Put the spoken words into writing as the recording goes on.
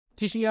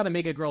Teaching you how to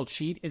make a girl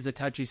cheat is a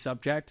touchy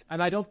subject,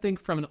 and I don't think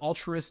from an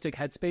altruistic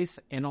headspace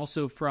and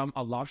also from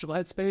a logical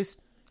headspace,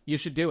 you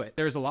should do it.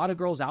 There's a lot of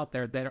girls out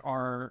there that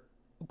are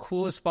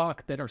cool as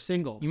fuck that are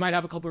single. You might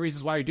have a couple of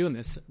reasons why you're doing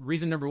this.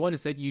 Reason number one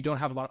is that you don't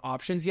have a lot of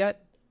options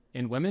yet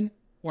in women.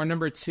 Or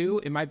number two,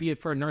 it might be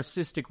for a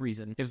narcissistic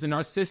reason. If it's a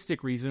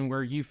narcissistic reason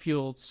where you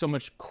feel so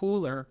much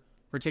cooler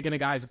for taking a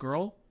guy's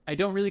girl, I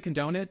don't really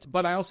condone it,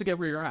 but I also get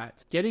where you're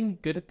at. Getting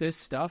good at this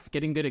stuff,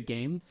 getting good at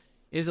game,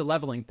 is a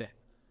leveling thing.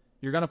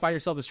 You're going to find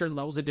yourself at certain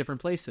levels at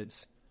different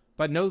places.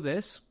 But know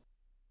this,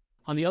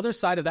 on the other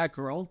side of that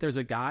girl, there's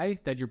a guy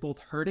that you're both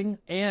hurting,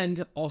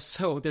 and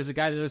also there's a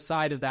guy on the other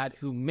side of that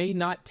who may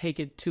not take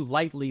it too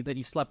lightly that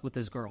you slept with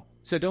this girl.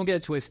 So don't get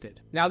it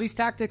twisted. Now, these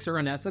tactics are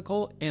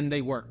unethical, and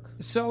they work.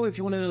 So if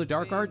you want to know the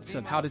dark arts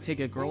of how to take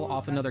a girl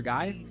off another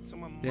guy,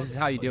 this is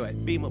how you do it.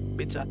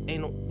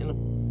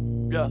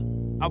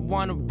 I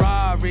want a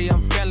Rari,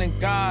 I'm feeling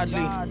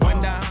godly.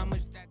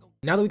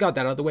 Now that we got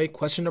that out of the way,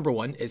 question number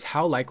one is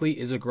how likely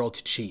is a girl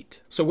to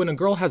cheat? So when a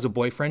girl has a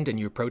boyfriend and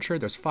you approach her,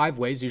 there's 5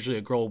 ways usually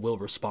a girl will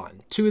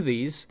respond. 2 of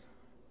these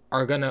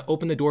are gonna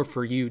open the door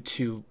for you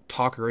to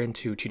talk her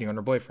into cheating on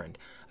her boyfriend.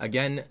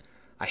 Again,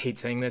 I hate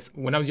saying this.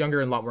 When I was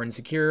younger and a lot more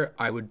insecure,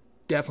 I would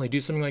definitely do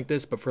something like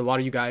this, but for a lot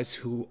of you guys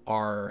who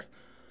are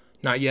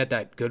not yet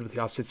that good with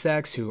the opposite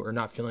sex, who are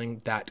not feeling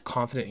that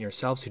confident in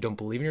yourselves, who don't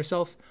believe in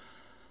yourself,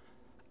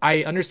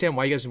 I understand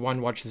why you guys would want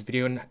to watch this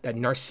video and that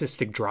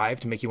narcissistic drive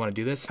to make you want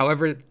to do this.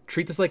 However,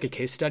 treat this like a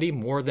case study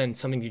more than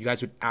something that you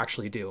guys would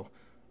actually do.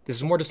 This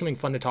is more just something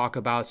fun to talk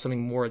about,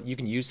 something more you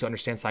can use to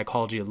understand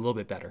psychology a little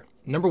bit better.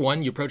 Number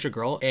one, you approach a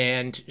girl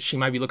and she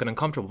might be looking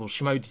uncomfortable.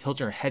 She might be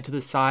tilting her head to the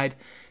side.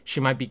 She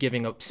might be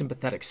giving a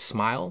sympathetic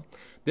smile.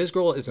 This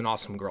girl is an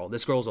awesome girl.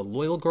 This girl is a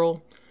loyal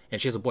girl and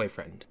she has a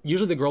boyfriend.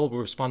 Usually the girl will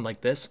respond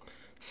like this.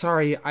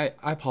 Sorry, I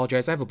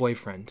apologize. I have a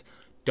boyfriend.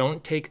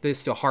 Don't take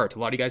this to heart. A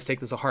lot of you guys take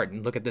this to heart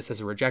and look at this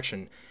as a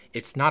rejection.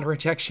 It's not a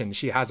rejection.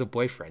 She has a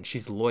boyfriend.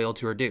 She's loyal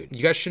to her dude.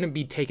 You guys shouldn't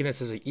be taking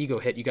this as an ego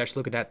hit. You guys should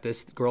look at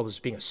this girl as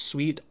being a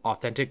sweet,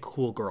 authentic,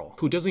 cool girl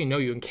who doesn't even know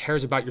you and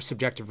cares about your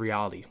subjective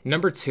reality.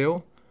 Number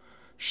 2,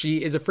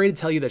 she is afraid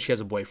to tell you that she has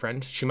a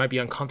boyfriend. She might be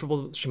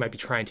uncomfortable. She might be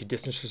trying to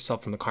distance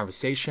herself from the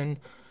conversation.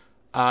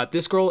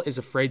 This girl is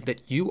afraid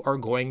that you are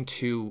going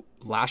to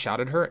lash out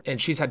at her, and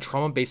she's had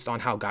trauma based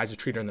on how guys have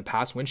treated her in the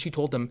past when she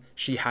told them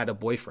she had a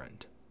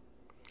boyfriend.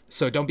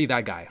 So don't be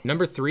that guy.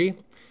 Number 3,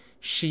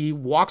 she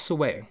walks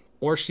away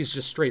or she's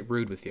just straight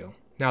rude with you.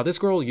 Now, this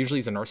girl usually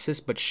is a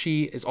narcissist, but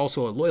she is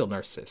also a loyal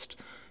narcissist.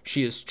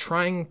 She is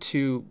trying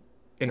to,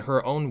 in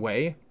her own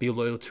way, be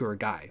loyal to her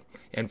guy.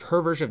 And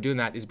her version of doing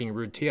that is being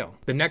rude to you.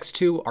 The next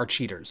 2 are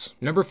cheaters.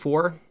 Number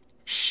 4,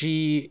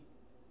 she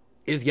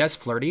is, yes,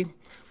 flirty,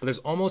 but there's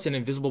almost an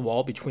invisible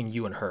wall between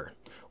you and her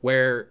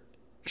where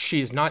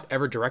she's not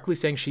ever directly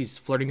saying she's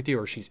flirting with you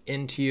or she's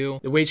into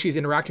you. The way she's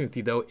interacting with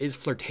you, though, is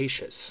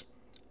flirtatious.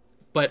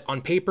 But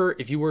on paper,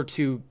 if you were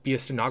to be a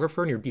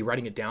stenographer and you'd be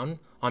writing it down,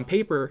 on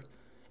paper,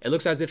 it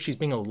looks as if she's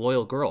being a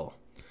loyal girl.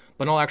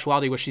 But in all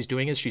actuality, what she's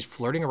doing is she's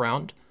flirting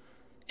around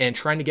and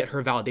trying to get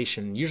her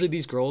validation. Usually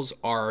these girls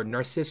are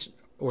narcissists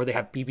or they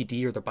have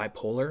BPD or they're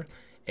bipolar,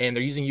 and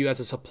they're using you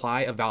as a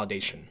supply of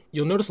validation.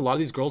 You'll notice a lot of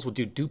these girls will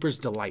do duper's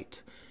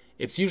delight.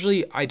 It's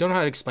usually, I don't know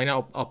how to explain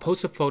it. I'll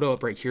post a photo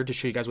up right here to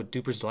show you guys what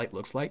duper's delight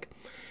looks like.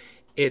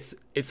 It's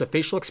a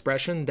facial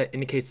expression that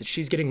indicates that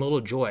she's getting a little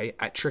joy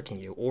at tricking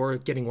you or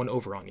getting one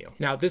over on you.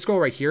 Now, this girl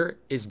right here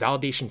is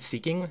validation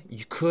seeking.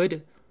 You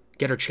could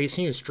get her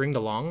chasing you stringed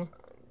along.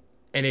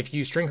 And if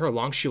you string her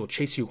along, she will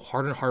chase you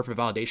hard and hard for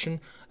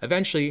validation.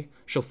 Eventually,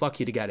 she'll fuck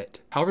you to get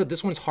it. However,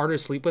 this one's harder to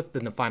sleep with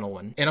than the final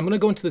one. And I'm going to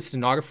go into the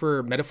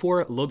stenographer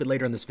metaphor a little bit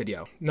later in this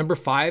video. Number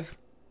 5,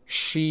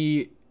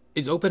 she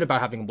is open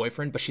about having a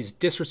boyfriend, but she's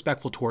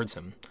disrespectful towards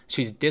him.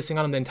 She's dissing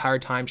on him the entire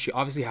time. She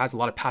obviously has a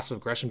lot of passive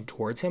aggression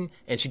towards him,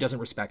 and she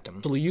doesn't respect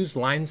him. She'll use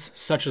lines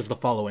such as the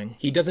following.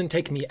 He doesn't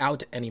take me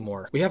out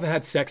anymore. We haven't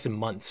had sex in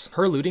months.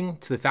 Her alluding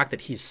to the fact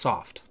that he's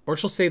soft. Or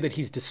she'll say that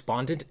he's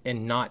despondent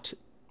and not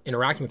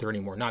interacting with her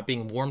anymore, not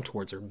being warm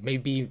towards her,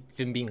 maybe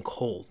even being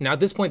cold. Now at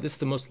this point, this is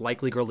the most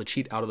likely girl to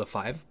cheat out of the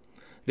 5.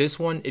 This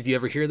one, if you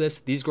ever hear this,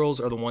 these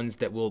girls are the ones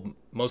that will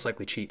most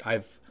likely cheat.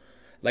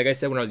 Like I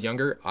said, when I was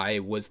younger, I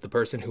was the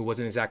person who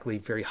wasn't exactly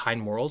very high in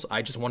morals.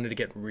 I just wanted to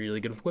get really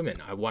good with women.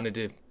 I wanted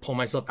to pull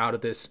myself out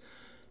of this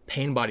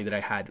pain body that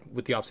I had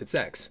with the opposite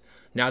sex.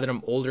 Now that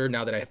I'm older,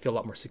 now that I feel a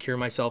lot more secure in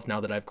myself,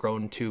 now that I've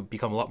grown to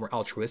become a lot more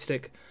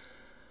altruistic,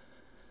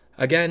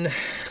 again,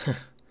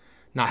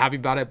 not happy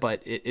about it,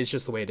 but it's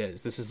just the way it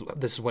is. This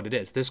is what it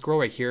is. This girl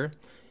right here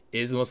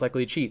is the most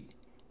likely to cheat,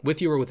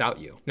 with you or without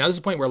you. Now, this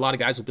is the point where a lot of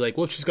guys will be like,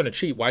 well, if she's going to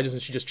cheat, why doesn't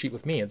she just cheat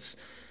with me?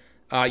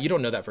 You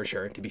don't know that for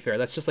sure, to be fair.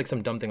 That's just like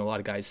some dumb thing a lot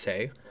of guys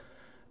say.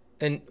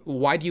 And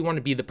why do you want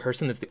to be the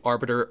person that's the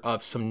arbiter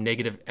of some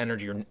negative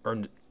energy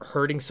or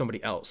hurting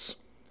somebody else?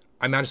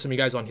 I imagine some of you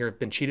guys on here have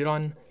been cheated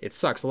on. It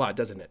sucks a lot,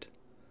 doesn't it?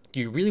 Do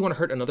you really want to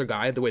hurt another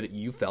guy the way that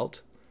you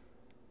felt?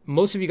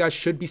 Most of you guys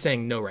should be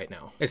saying no right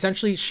now.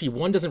 Essentially, she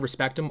 1, doesn't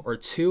respect him, or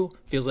 2,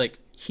 feels like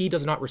he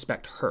does not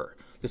respect her.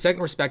 The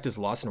second respect is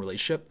lost in a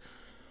relationship,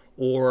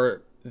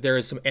 or there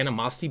is some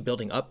animosity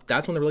building up,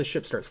 that's when the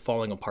relationship starts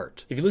falling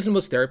apart. If you listen to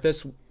most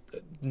therapists,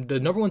 the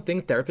number one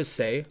thing therapists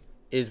say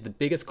is the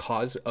biggest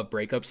cause of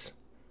breakups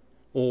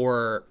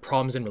or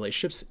problems in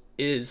relationships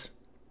is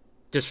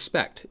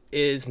disrespect,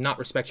 is not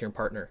respecting your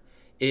partner,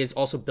 is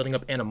also building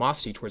up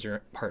animosity towards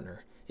your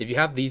partner. If you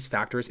have these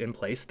factors in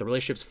place, the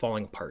relationship's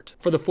falling apart.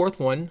 For the fourth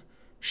one,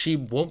 she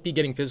won't be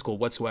getting physical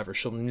whatsoever.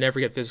 She'll never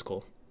get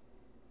physical.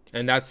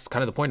 And that's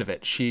kind of the point of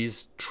it.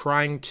 She's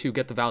trying to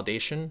get the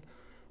validation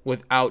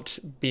without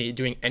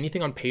doing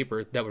anything on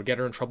paper that would get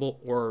her in trouble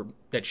or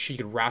that she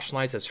could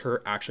rationalize as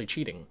her actually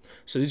cheating.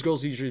 So these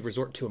girls usually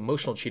resort to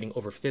emotional cheating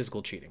over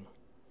physical cheating.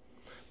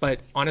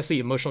 But honestly,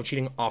 emotional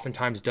cheating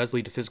oftentimes does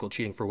lead to physical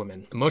cheating for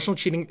women. Emotional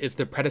cheating is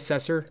the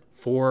predecessor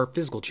for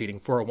physical cheating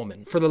for a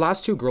woman. For the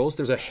last two girls,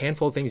 there's a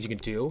handful of things you can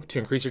do to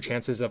increase your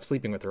chances of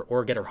sleeping with her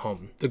or get her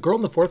home. The girl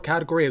in the fourth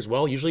category as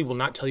well usually will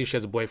not tell you she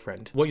has a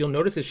boyfriend. What you'll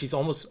notice is she's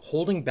almost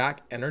holding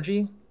back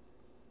energy,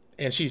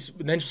 and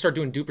then she'll start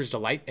doing duper's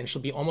delight, and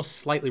she'll be almost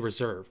slightly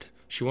reserved.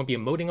 She won't be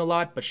emoting a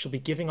lot, but she'll be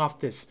giving off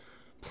this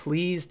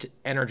pleased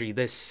energy,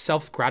 this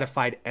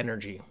self-gratified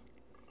energy.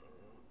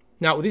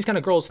 Now, with these kind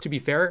of girls, to be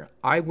fair,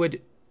 I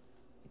would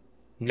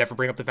never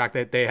bring up the fact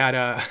that they had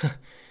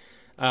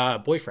a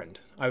boyfriend.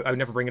 I would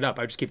never bring it up.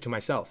 I would just keep it to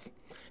myself.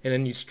 And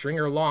then you string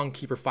her along,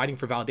 keep her fighting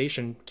for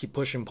validation, keep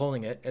pushing,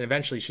 pulling it, and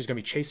eventually she's going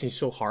to be chasing you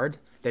so hard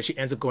that she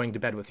ends up going to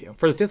bed with you.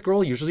 For the fifth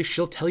girl, usually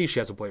she'll tell you she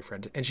has a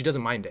boyfriend, and she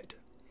doesn't mind it.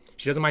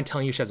 She doesn't mind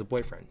telling you she has a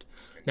boyfriend.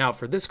 Now,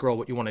 for this girl,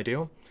 what you want to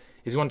do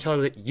is you want to tell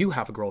her that you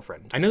have a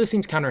girlfriend. I know this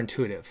seems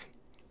counterintuitive,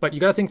 but you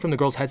got to think from the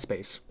girl's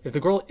headspace. If the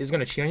girl is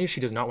going to cheat on you,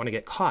 she does not want to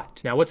get caught.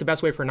 Now, what's the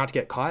best way for her not to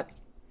get caught?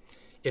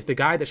 If the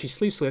guy that she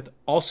sleeps with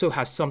also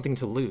has something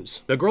to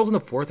lose. The girls in the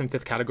fourth and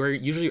fifth category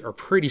usually are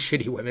pretty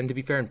shitty women, to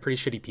be fair, and pretty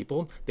shitty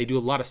people. They do a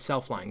lot of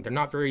self-lying. They're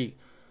not very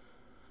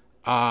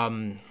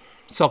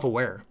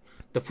self-aware.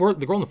 The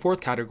girl in the fourth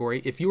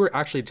category, if you were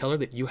actually to tell her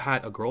that you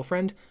had a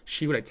girlfriend,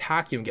 she would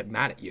attack you and get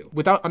mad at you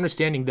without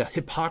understanding the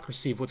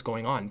hypocrisy of what's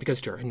going on.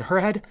 Because in her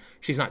head,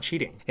 she's not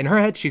cheating. In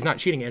her head, she's not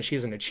cheating and she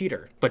isn't a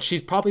cheater. But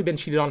she's probably been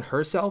cheated on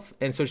herself.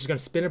 And so she's going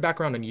to spin her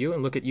back around on you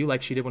and look at you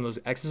like she did one of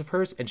those exes of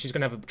hers. And she's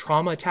going to have a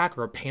trauma attack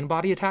or a pain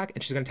body attack.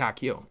 And she's going to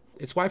attack you.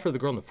 It's why for the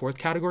girl in the fourth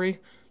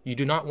category, you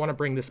do not want to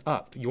bring this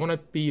up. You want to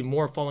be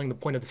more following the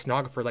point of the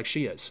stenographer like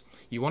she is.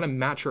 You want to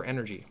match her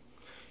energy.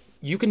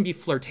 You can be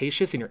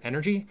flirtatious in your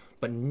energy,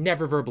 but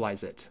never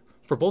verbalize it.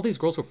 For both these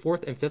girls, for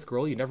fourth and fifth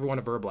girl, you never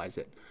want to verbalize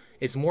it.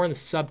 It's more in the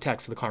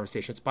subtext of the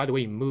conversation. It's by the way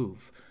you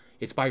move.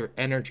 It's by your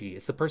energy.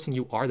 It's the person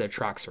you are that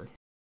attracts her.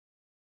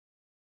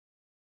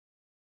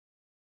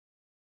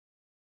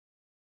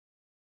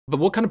 But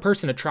what kind of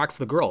person attracts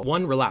the girl?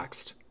 One,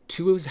 relaxed.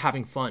 Two, is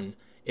having fun.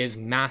 Is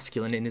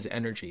masculine in his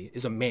energy.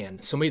 Is a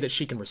man. Somebody that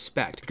she can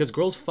respect. Because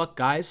girls fuck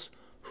guys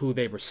who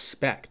they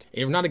respect.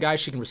 If you're not a guy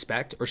she can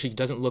respect, or she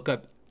doesn't look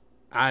up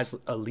as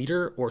a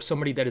leader or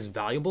somebody that is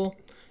valuable,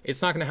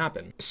 it's not going to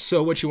happen.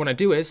 So what you want to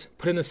do is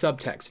put in the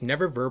subtext.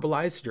 Never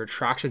verbalize your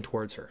attraction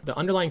towards her. The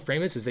underlying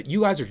frame is that you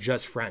guys are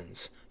just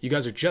friends. You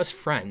guys are just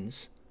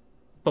friends,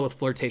 but with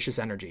flirtatious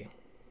energy.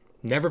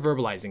 Never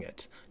verbalizing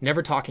it.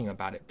 Never talking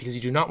about it, because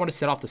you do not want to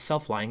set off the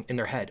self-lying in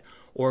their head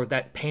or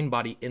that pain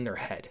body in their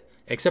head.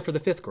 Except for the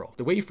fifth girl.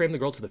 The way you frame the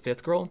girl to the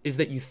fifth girl is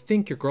that you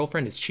think your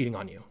girlfriend is cheating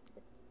on you.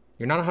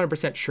 You're not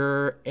 100%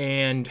 sure,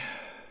 and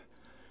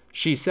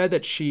she said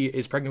that she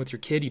is pregnant with your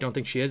kid. You don't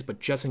think she is, but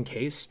just in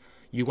case,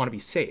 you want to be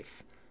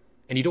safe.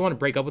 And you don't want to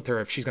break up with her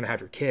if she's going to have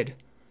your kid.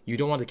 You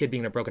don't want the kid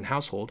being in a broken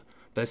household.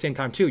 But at the same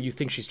time, too, you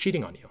think she's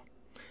cheating on you.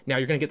 Now,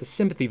 you're going to get the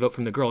sympathy vote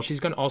from the girl.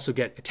 She's going to also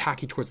get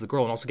attacky towards the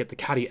girl and also get the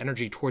catty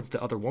energy towards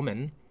the other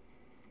woman.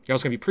 You're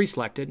also going to be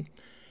pre-selected.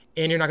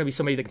 And you're not going to be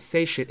somebody that can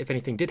say shit if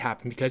anything did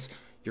happen, because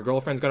your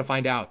girlfriend's going to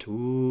find out.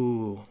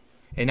 Ooh.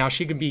 And now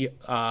she can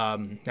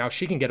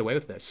get away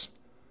with this.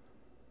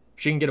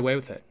 She can get away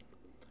with it.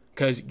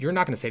 Because you're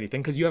not going to say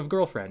anything because you have a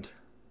girlfriend.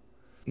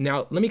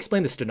 Now, let me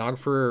explain the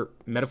stenographer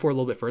metaphor a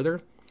little bit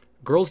further.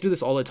 Girls do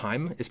this all the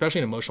time, especially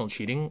in emotional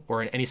cheating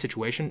or in any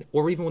situation,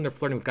 or even when they're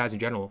flirting with guys in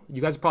general.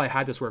 You guys probably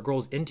had this where a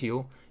girl's into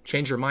you,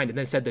 changed her mind, and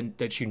then said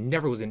that she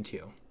never was into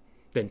you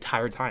the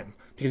entire time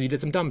because you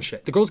did some dumb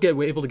shit. The girl's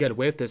able to get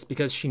away with this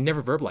because she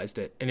never verbalized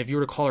it. And if you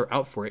were to call her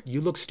out for it,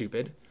 you look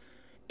stupid.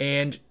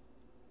 And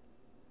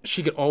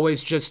she could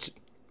always just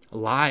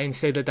lie and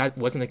say that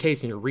wasn't the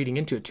case and you're reading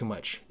into it too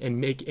much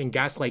and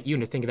gaslight you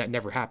into thinking that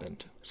never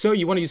happened. So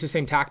you want to use the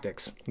same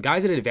tactics.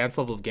 Guys at an advanced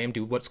level of game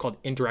do what's called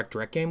indirect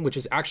direct game, which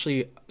is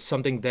actually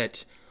something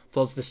that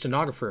follows the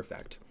stenographer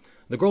effect.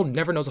 The girl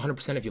never knows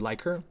 100% if you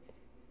like her.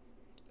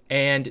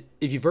 And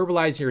if you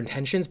verbalize your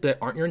intentions but that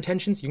aren't your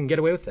intentions, you can get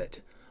away with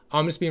it.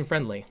 I'm just being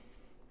friendly.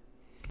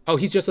 Oh,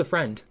 he's just a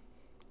friend.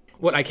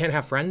 What, I can't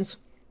have friends?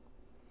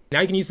 Now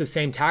you can use the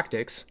same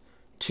tactics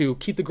to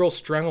keep the girl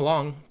strung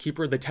along, keep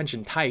her the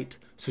tension tight,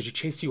 so she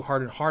chases you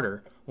harder and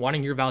harder,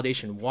 wanting your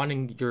validation,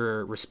 wanting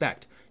your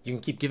respect. You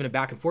can keep giving it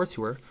back and forth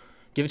to her.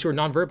 Give it to her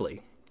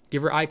non-verbally.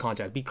 Give her eye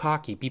contact. Be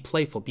cocky. Be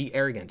playful. Be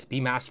arrogant.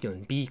 Be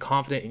masculine. Be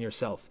confident in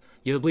yourself.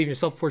 You have to believe in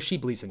yourself before she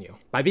believes in you.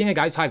 By being a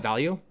guy's high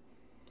value,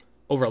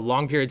 over a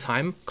long period of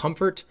time,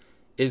 comfort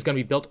is going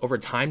to be built over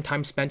time.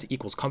 Time spent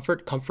equals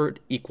comfort. Comfort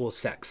equals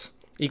sex.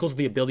 Equals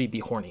the ability to be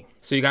horny.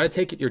 So you got to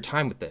take your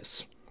time with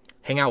this.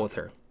 Hang out with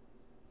her.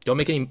 Don't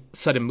make any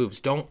sudden moves.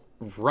 Don't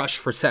rush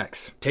for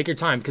sex. Take your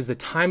time because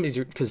time is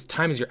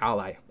your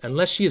ally.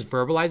 Unless she is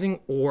verbalizing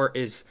or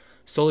is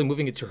slowly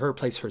moving it to her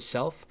place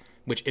herself,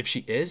 which if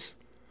she is,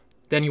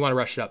 then you want to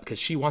rush it up because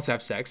she wants to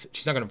have sex.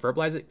 She's not going to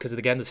verbalize it because,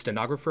 again, the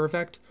stenographer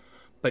effect,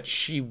 but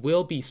she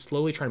will be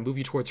slowly trying to move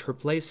you towards her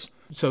place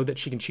so that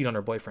she can cheat on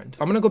her boyfriend.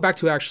 I'm going to go back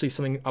to actually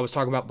something I was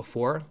talking about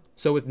before.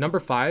 So with number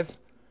 5,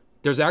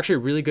 there's actually a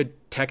really good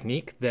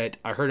technique that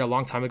I heard a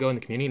long time ago in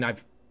the community and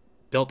I've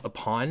built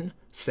upon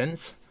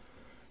since.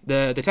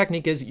 The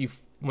technique is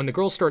when the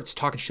girl starts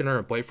talking shit on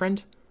her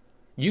boyfriend,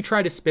 you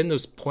try to spin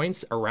those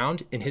points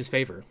around in his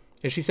favor.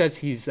 If she says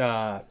he's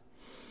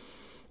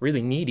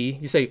really needy,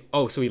 you say,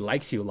 oh, so he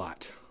likes you a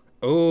lot.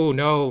 Oh,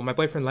 no, my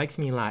boyfriend likes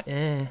me a lot.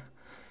 And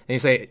you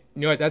say,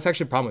 you know what, that's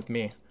actually a problem with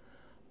me.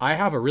 I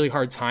have a really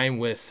hard time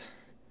with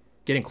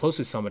getting close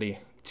to somebody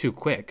too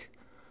quick.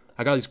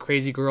 I got these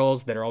crazy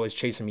girls that are always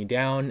chasing me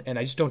down, and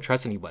I just don't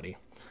trust anybody.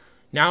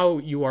 Now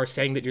you are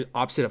saying that you're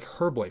opposite of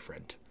her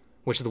boyfriend,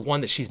 which is the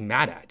one that she's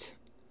mad at.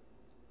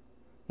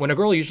 When a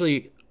girl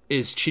usually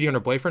is cheating on her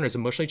boyfriend or is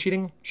emotionally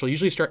cheating, she'll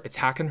usually start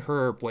attacking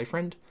her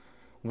boyfriend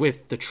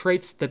with the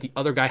traits that the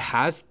other guy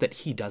has that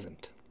he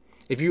doesn't.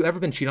 If you've ever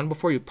been cheated on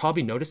before, you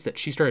probably noticed that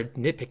she started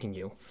nitpicking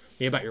you.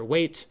 Maybe about your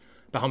weight,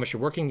 about how much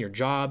you're working, your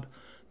job,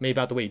 maybe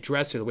about the way you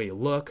dress or the way you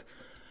look.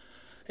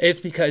 It's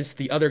because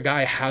the other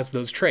guy has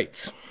those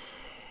traits.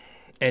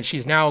 And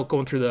she's now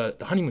going through the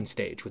honeymoon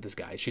stage with this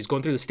guy. She's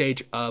going through the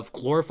stage of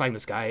glorifying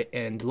this guy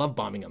and love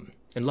bombing him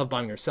and love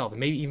bombing herself and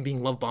maybe even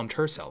being love bombed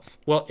herself.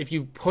 Well, if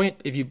you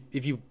put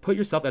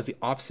yourself as the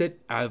opposite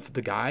of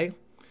the guy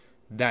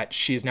that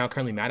she is now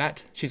currently mad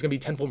at, she's going to be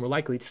tenfold more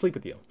likely to sleep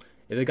with you.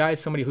 If the guy is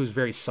somebody who's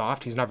very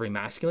soft, he's not very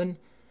masculine,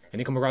 and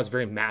you come across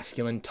very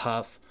masculine,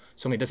 tough,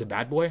 somebody that's a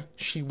bad boy,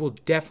 she will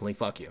definitely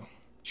fuck you.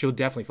 She'll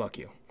definitely fuck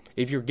you.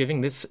 If you're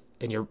giving this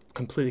and you're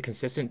completely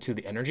consistent to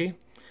the energy,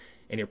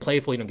 and you're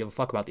playful, you don't give a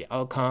fuck about the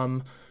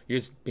outcome, you're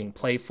just being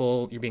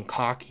playful, you're being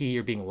cocky,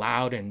 you're being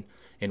loud and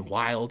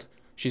wild,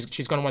 she's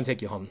going to want to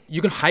take you home.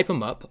 You can hype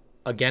him up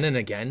again and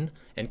again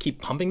and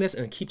keep pumping this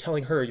and keep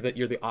telling her that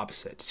you're the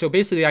opposite. So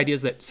basically the idea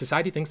is that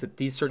society thinks that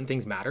these certain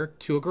things matter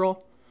to a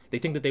girl. They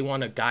think that they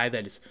want a guy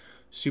that is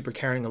super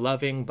caring and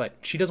loving, but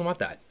she doesn't want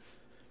that.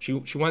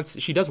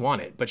 She does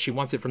want it, but she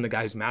wants it from the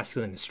guy who's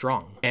masculine and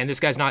strong. And this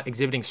guy's not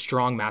exhibiting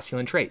strong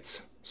masculine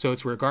traits. So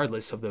it's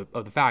regardless of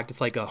the fact. It's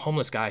like a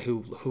homeless guy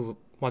who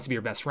wants to be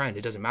your best friend.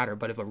 It doesn't matter.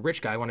 But if a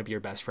rich guy wants to be your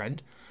best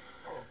friend,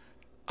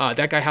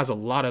 that guy has a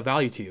lot of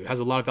value to you, has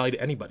a lot of value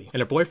to anybody.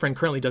 And her boyfriend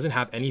currently doesn't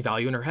have any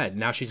value in her head.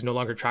 Now she's no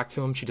longer attracted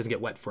to him. She doesn't get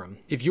wet for him.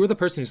 If you were the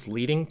person who's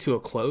leading to a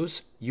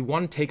close, you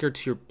want to take her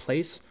to your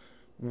place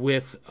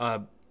with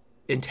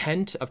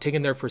intent of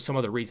taking there for some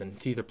other reason,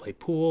 to either play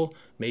pool.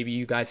 Maybe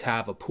you guys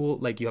have a pool,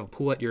 like you have a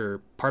pool at your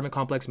apartment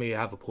complex. Maybe you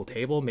have a pool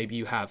table. Maybe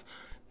you have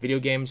video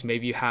games.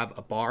 Maybe you have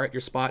a bar at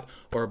your spot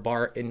or a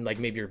bar in like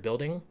maybe your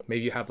building.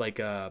 Maybe you have like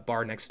a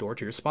bar next door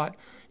to your spot.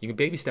 You can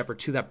baby step her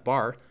to that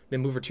bar,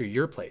 then move her to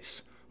your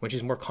place when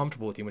she's more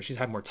comfortable with you, when she's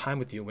had more time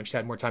with you, when she's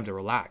had more time to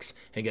relax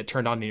and get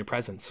turned on in your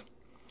presence.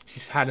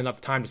 She's had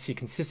enough time to see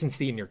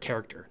consistency in your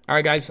character. All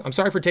right, guys, I'm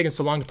sorry for taking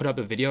so long to put up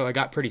a video. I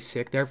got pretty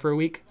sick there for a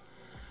week.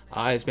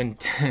 It's been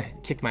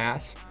kicked my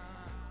ass.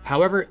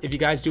 However, if you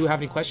guys do have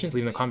any questions,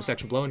 leave them in the comment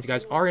section below. And if you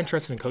guys are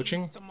interested in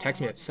coaching, text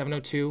me at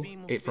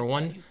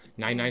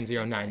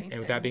 702-841-9909. And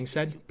with that being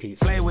said,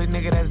 peace. Play with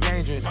nigga that's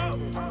dangerous.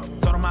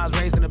 Told him I was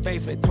raised in the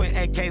basement, twin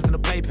AKs in the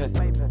playpen.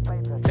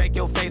 Take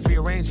your face,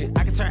 rearrange it.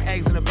 I can turn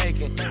eggs into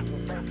bacon.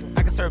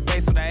 I can serve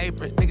base with an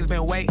apron. Niggas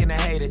been waiting to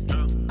hate it.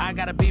 I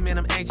got a beam and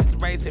I'm anxious to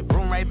race it.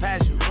 Room right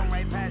past you.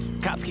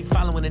 Cops keep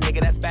following a nigga,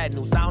 that's bad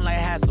news. I don't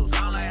like hassles.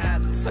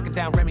 Suck it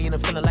down, Remy, and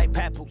I'm feeling like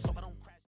Pat Poops.